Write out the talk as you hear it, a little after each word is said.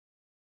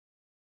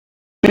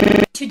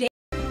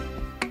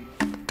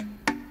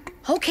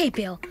Okay,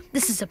 Bill,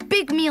 this is a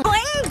big meal.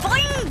 Boing,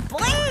 boing,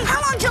 boing! How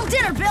long till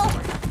dinner, Bill?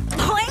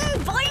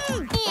 Boing,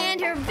 boing!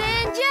 And her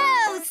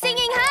banjo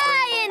singing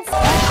high and...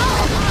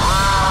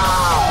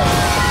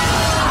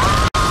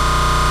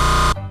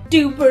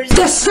 Dupers.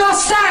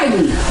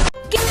 Disgusting!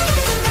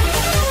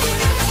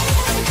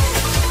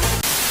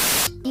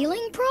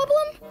 Peeling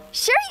problem?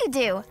 Sure you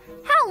do.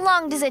 How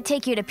long does it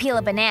take you to peel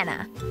a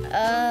banana?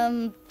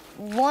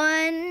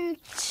 1,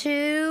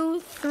 2,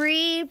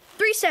 3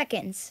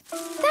 seconds.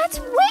 That's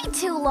way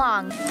too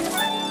long.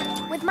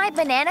 With my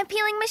banana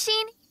peeling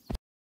machine,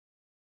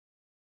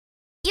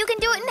 you can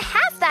do it in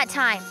half that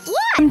time.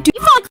 What?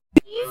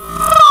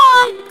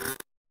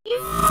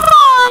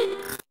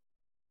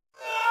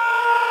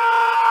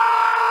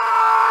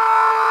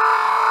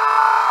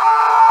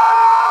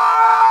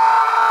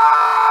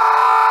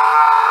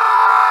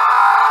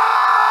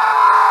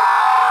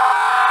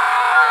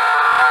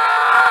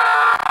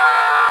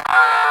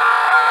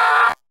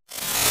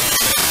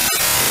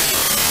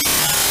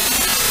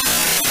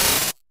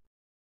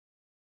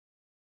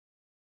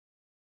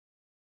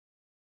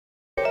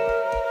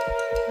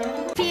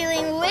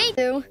 Peeling way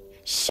too.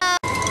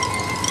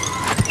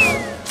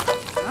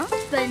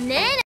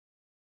 Banana.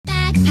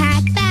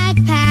 Backpack,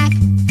 backpack,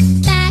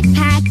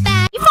 backpack,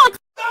 back.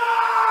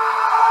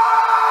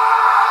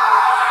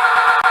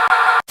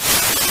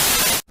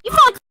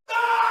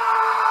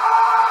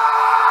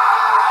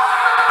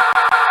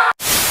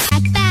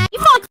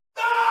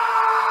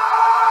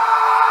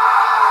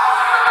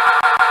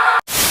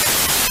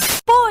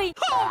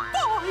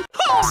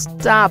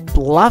 Stop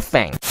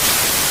bluffing.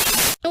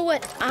 Know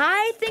what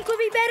I think would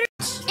be better?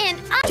 And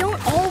I Don't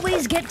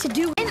always get to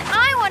do. And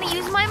I want to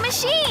use my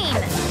machine.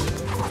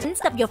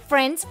 Stop your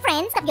friends, stop your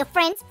friends, stop your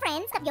friends,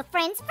 stop your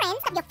friends, stop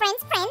your friends,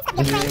 stop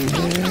your friends,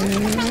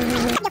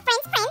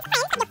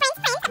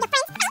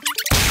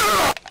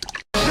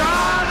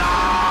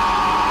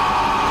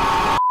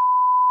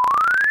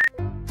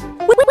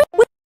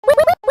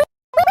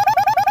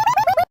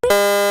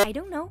 I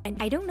don't know,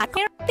 and I don't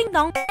care. Ding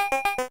dong.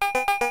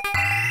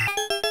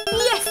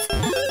 Yes!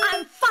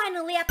 I'm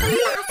finally at the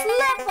last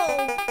level!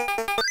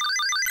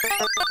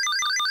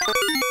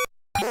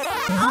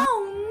 Oh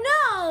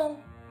no!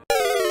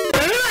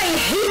 I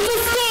hate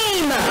this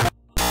game!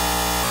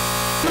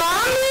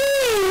 Mommy!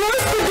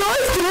 What's the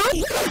doors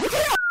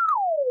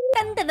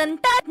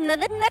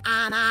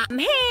I'm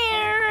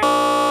here!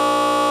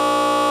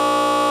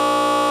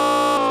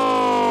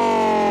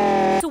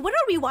 So what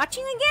are we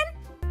watching again?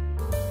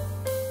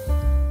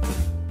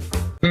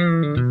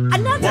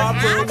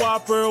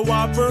 Whopper,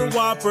 Whopper,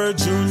 Whopper,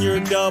 Junior,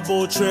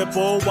 Double,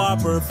 Triple,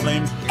 Whopper,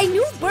 Flame. A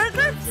new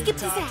burger? Skip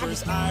this ad.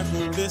 Toppers, I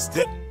rule this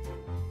day.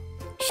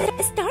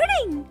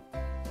 Starting!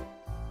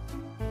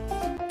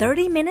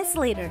 30 minutes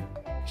later.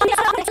 This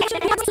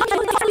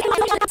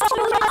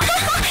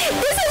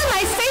is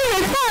my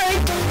favorite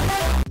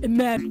part!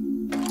 Man.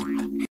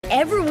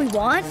 Ever we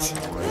want?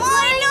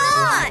 Why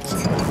not?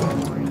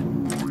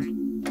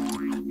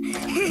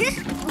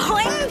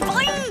 Boing,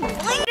 boing,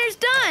 boing. Dinner's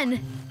done.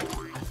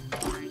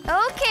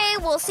 Okay,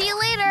 we'll see you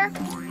later.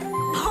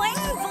 Boing,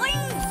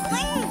 boing,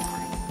 boing.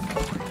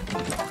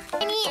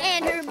 Annie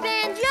and her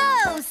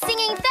banjo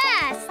singing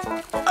fast.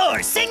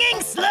 Or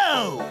singing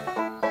slow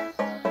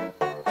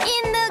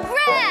In the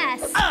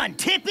grass. on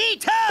tippy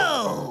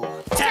toe.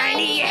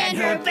 Tiny and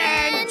her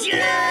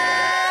banjo.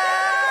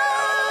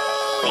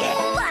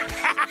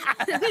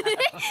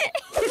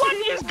 What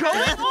is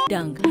going on?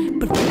 Dung.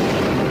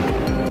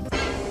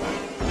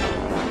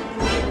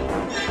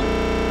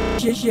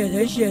 Just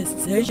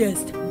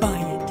buy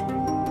it.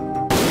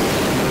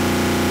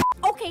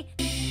 Okay.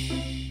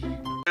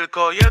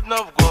 Tylko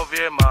jedno w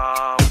głowie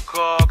mam,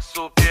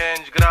 koksu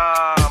 5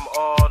 gram,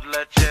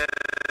 odlecie.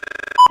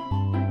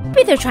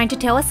 Maybe they're trying to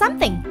tell us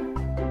something.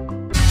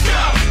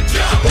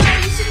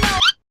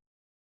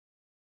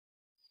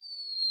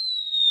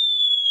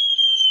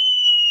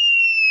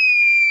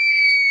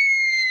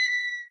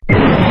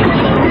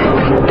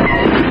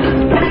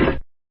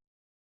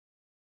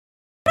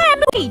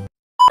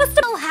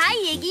 Oh, hi,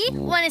 Iggy.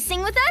 Want to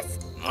sing with us?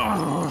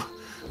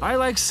 I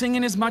like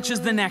singing as much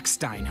as the next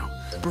dino.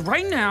 But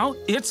right now,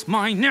 it's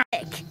my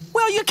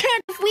Well, you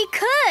can't. If we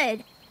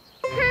could.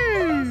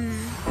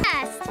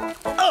 Fast.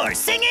 Or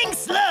singing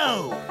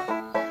slow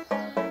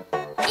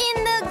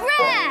In the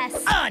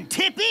grass. on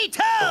tippy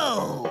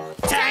toe.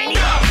 Tiny.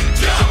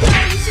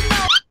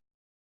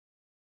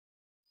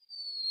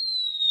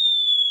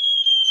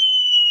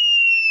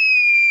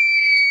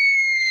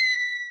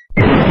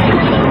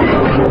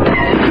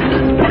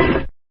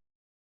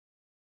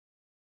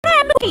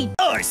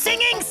 Or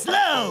singing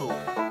slow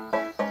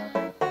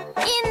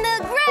In the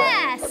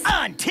grass.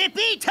 on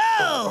tippy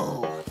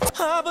toe.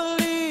 I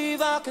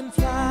believe I can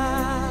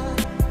fly.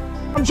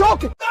 I'm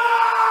joking!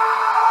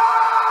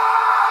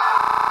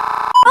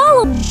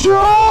 Oh,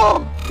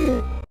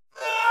 Joking!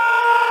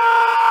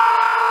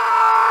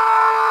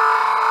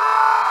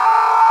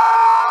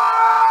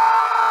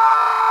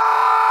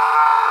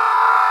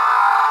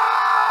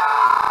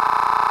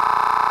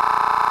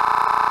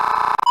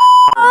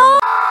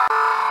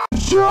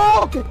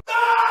 joking.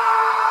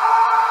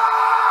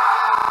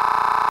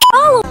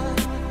 Oh!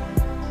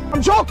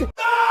 I'm joking.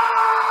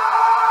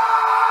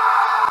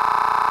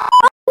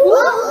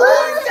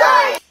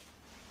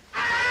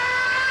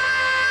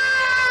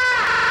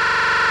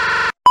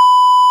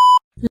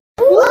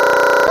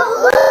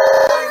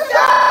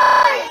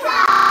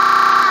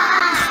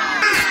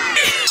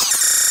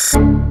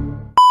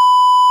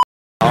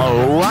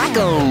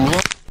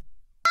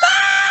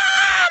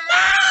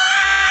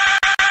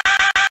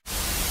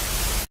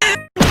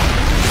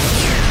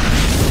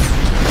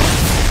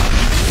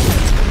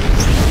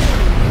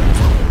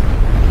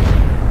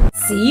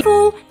 See,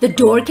 fool, the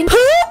door can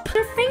poop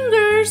your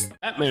fingers.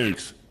 That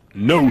makes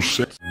no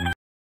sense.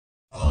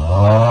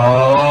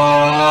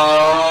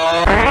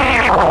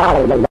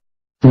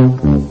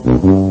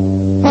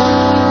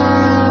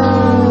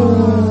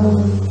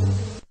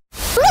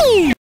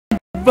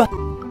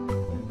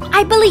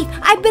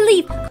 I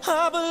believe.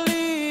 I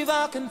believe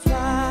I can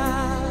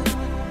fly.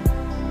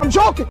 I'm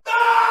joking.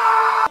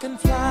 I can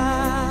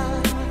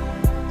fly.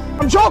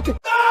 I'm joking.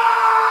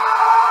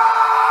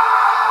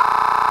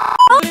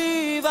 I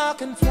believe I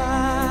can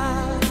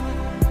fly.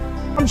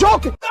 I'm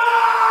joking.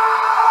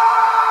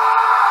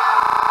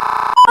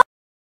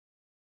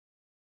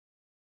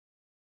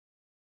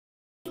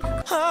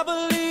 I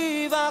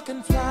believe I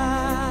can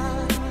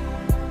fly.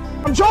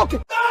 I'm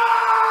joking.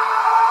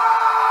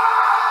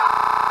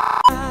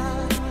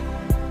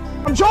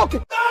 I'm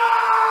joking.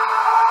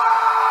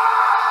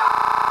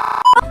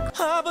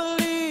 I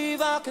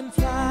believe I can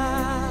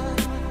fly.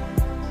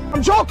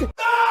 I'm joking.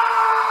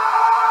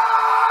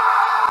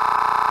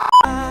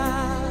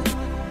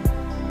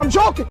 I'm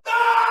joking.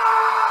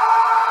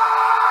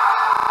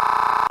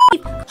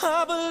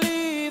 I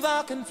believe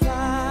I can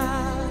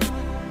fly.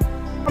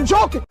 I'm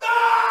joking.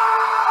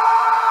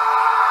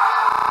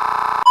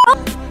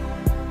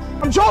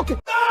 I'm joking. I'm joking.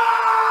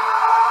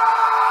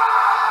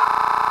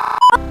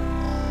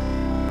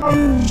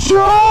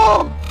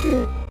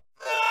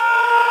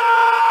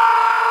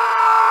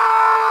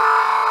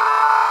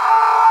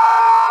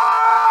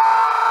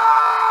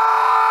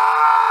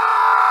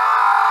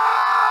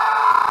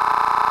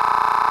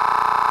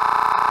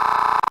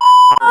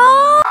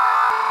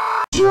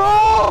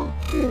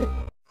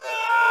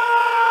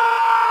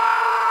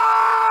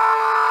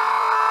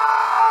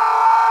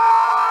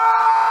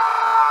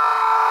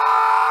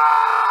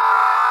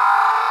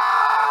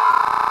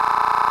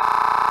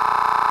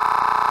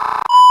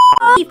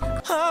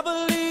 I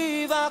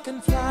believe I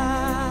can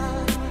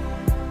fly.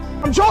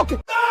 I'm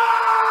joking.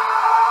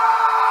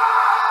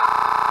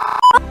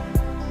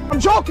 I'm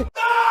joking.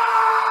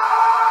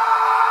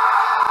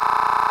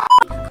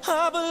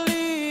 I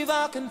believe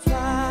I can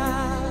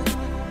fly.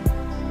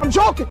 I'm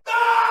joking.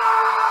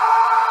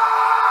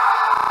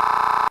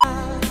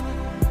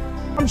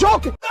 I'm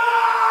joking.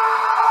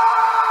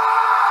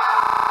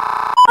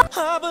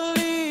 I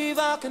believe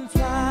I can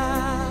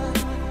fly.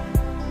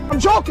 I'm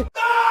joking.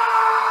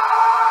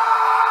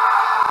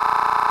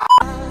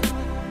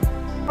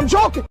 I'm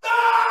joking. I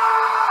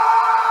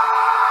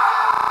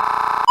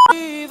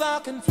believe I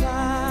can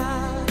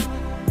fly.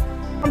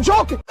 I'm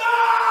joking.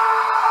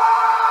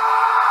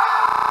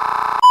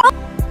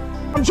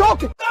 I'm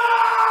joking.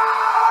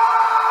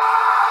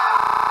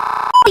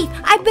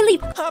 I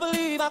believe. I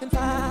believe I can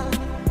fly.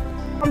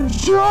 I'm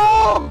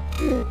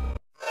joking.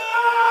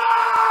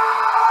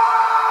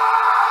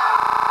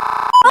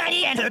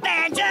 Tiny and her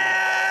banjo!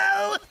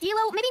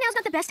 Dilo, maybe now's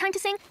not the best time to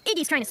sing.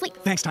 Iggy's trying to sleep.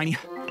 Thanks, Tiny.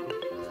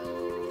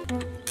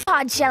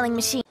 Pod shelling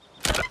machine.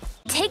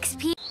 Takes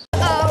P.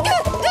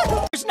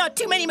 There's not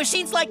too many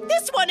machines like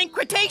this one in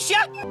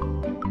Cretaceous!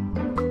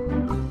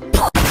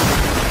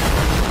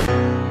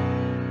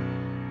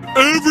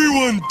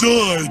 Everyone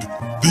died.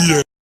 The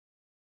end.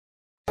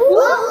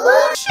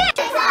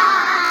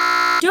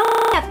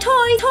 Don't have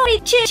toy,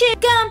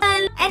 gum,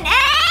 and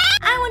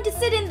I want to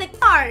sit in the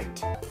cart.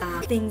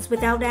 Things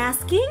without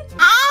asking.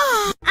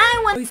 I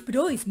want.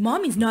 Boys,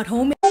 mommy's not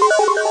home.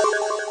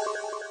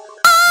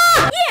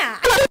 Yeah.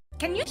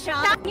 Can you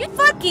shut? You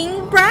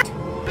fucking brat.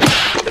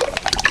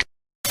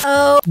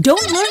 Oh,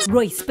 don't learn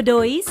Royce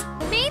Bedoys.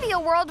 Maybe a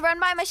world run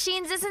by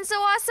machines isn't so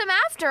awesome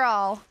after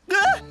all.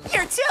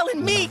 You're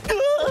telling me!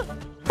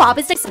 Bob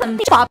is some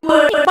Bob.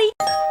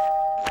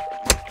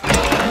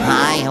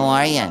 Hi, how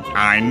are you?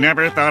 I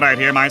never thought I'd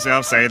hear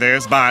myself say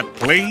this, but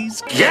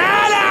please Get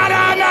out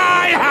of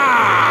my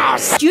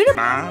house!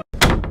 Juniper.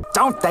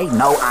 Don't they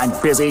know I'm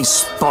busy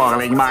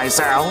spoiling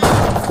myself?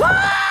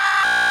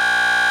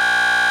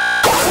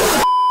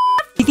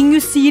 Anything you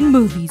see in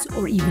movies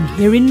or even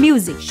hear in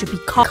music should be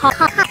called.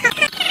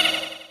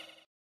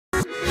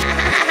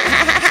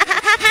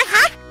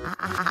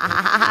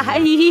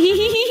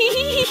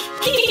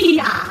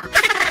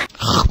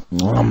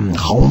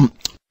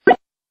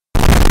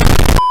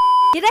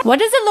 What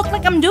does it look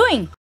like I'm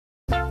doing?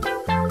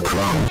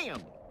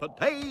 Lamb,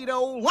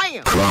 potato,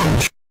 lamb.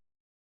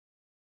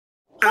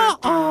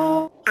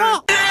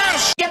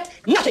 Get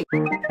nothing.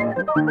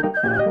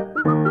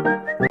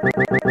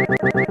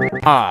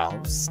 Oh,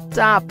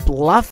 stop bluffing.